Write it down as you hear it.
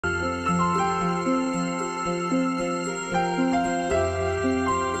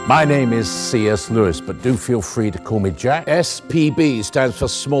My name is C.S. Lewis, but do feel free to call me Jack. SPB stands for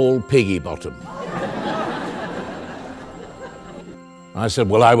Small Piggy Bottom. I said,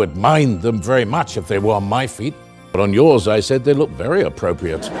 well, I would mind them very much if they were on my feet, but on yours, I said, they look very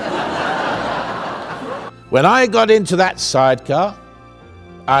appropriate. When I got into that sidecar,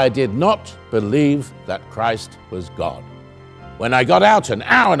 I did not believe that Christ was God. When I got out an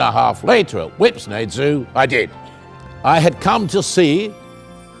hour and a half later at Whipsnade Zoo, I did. I had come to see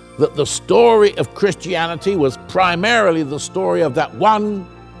that the story of Christianity was primarily the story of that one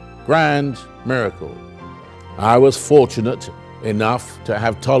grand miracle. I was fortunate enough to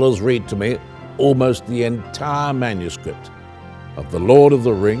have Tollers read to me almost the entire manuscript of The Lord of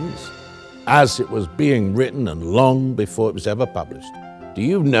the Rings as it was being written and long before it was ever published. Do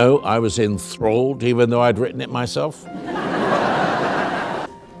you know I was enthralled even though I'd written it myself?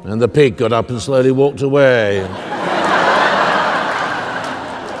 And the pig got up and slowly walked away.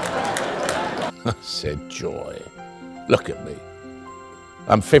 I said, joy, look at me.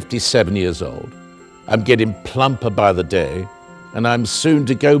 I'm 57 years old. I'm getting plumper by the day, and I'm soon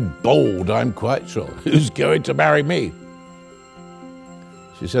to go bald, I'm quite sure. Who's going to marry me?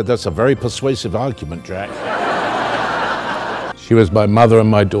 She said, that's a very persuasive argument, Jack. She was my mother and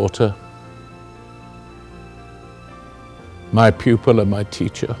my daughter, my pupil and my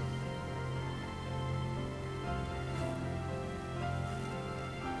teacher.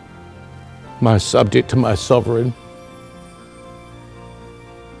 My subject and my sovereign.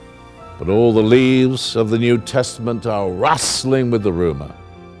 But all the leaves of the New Testament are rustling with the rumor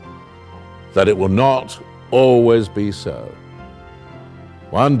that it will not always be so.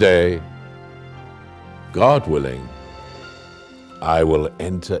 One day, God willing, I will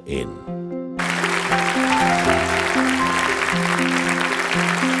enter in.